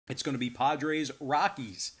It's going to be Padres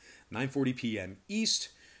Rockies, 9:40 p.m. East.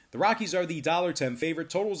 The Rockies are the $1.10 favorite.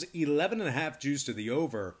 Totals 11.5 juice to the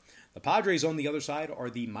over. The Padres on the other side are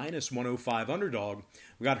the -105 underdog.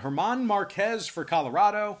 We got German Marquez for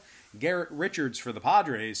Colorado, Garrett Richards for the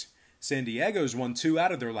Padres. San Diego's won 2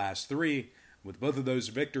 out of their last 3, with both of those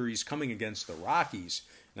victories coming against the Rockies.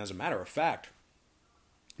 And as a matter of fact,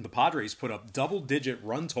 the Padres put up double-digit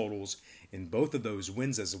run totals in both of those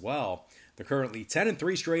wins as well. They're currently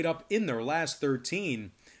 10-3 straight up in their last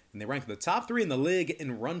 13, and they rank the top 3 in the league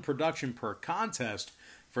in run production per contest.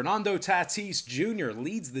 Fernando Tatis Jr.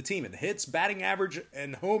 leads the team in hits, batting average,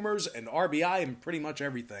 and homers, and RBI, and pretty much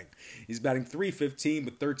everything. He's batting .315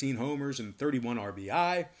 with 13 homers and 31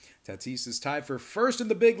 RBI. Tatis is tied for first in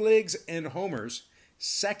the big leagues in homers,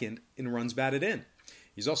 second in runs batted in.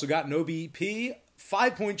 He's also got an OBP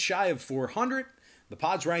 5 points shy of 400. The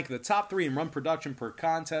Pods rank the top 3 in run production per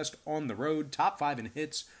contest on the road, top 5 in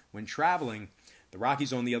hits when traveling. The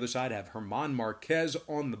Rockies on the other side have German Marquez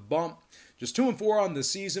on the bump. Just 2-4 on the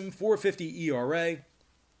season, .450 ERA.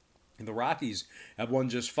 And the Rockies have won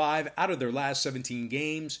just 5 out of their last 17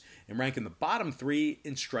 games and rank in the bottom 3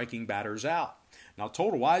 in striking batters out. Now,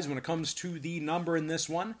 total-wise, when it comes to the number in this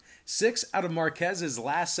one, 6 out of Marquez's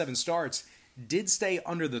last 7 starts did stay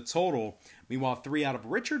under the total. Meanwhile, 3 out of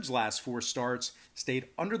Richards' last 4 starts stayed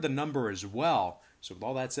under the number as well. So with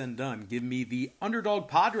all that said and done, give me the underdog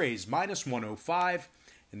Padres -105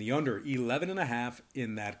 and the under 11.5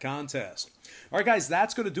 in that contest. All right, guys,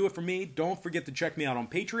 that's going to do it for me. Don't forget to check me out on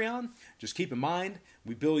Patreon. Just keep in mind,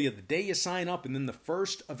 we bill you the day you sign up and then the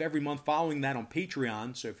first of every month following that on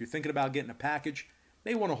Patreon. So if you're thinking about getting a package,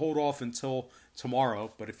 may want to hold off until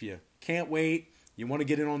tomorrow. But if you can't wait, you want to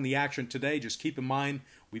get in on the action today, just keep in mind,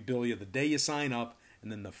 we bill you the day you sign up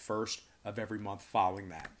and then the first of every month following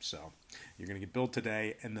that. So you're going to get billed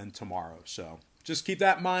today and then tomorrow. So just keep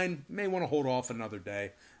that in mind. You may want to hold off another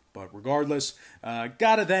day. But regardless,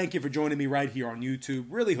 got to thank you for joining me right here on YouTube.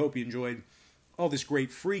 Really hope you enjoyed all this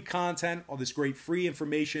great free content, all this great free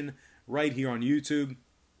information right here on YouTube.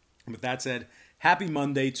 And with that said, happy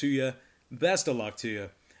Monday to you. Best of luck to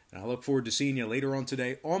you. And I look forward to seeing you later on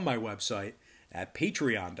today on my website at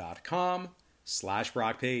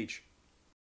patreon.com/BrockPage.